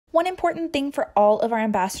One important thing for all of our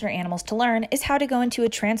ambassador animals to learn is how to go into a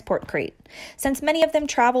transport crate. Since many of them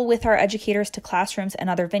travel with our educators to classrooms and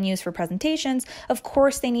other venues for presentations, of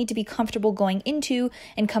course they need to be comfortable going into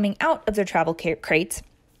and coming out of their travel crates.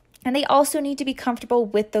 And they also need to be comfortable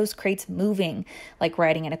with those crates moving, like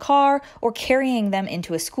riding in a car or carrying them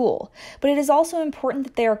into a school. But it is also important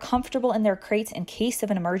that they are comfortable in their crates in case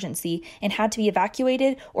of an emergency and had to be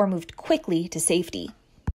evacuated or moved quickly to safety.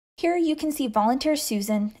 Here you can see volunteer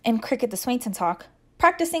Susan and Cricket the Swainson's hawk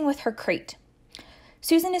practicing with her crate.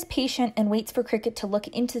 Susan is patient and waits for Cricket to look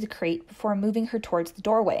into the crate before moving her towards the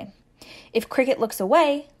doorway. If Cricket looks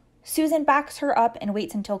away, Susan backs her up and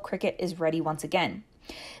waits until Cricket is ready once again.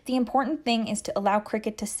 The important thing is to allow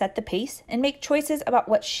Cricket to set the pace and make choices about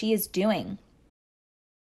what she is doing.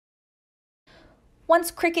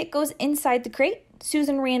 Once Cricket goes inside the crate,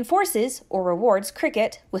 Susan reinforces or rewards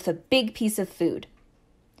Cricket with a big piece of food.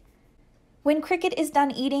 When Cricket is done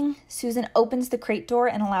eating, Susan opens the crate door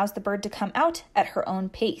and allows the bird to come out at her own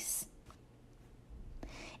pace.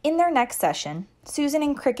 In their next session, Susan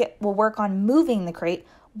and Cricket will work on moving the crate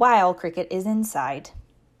while Cricket is inside.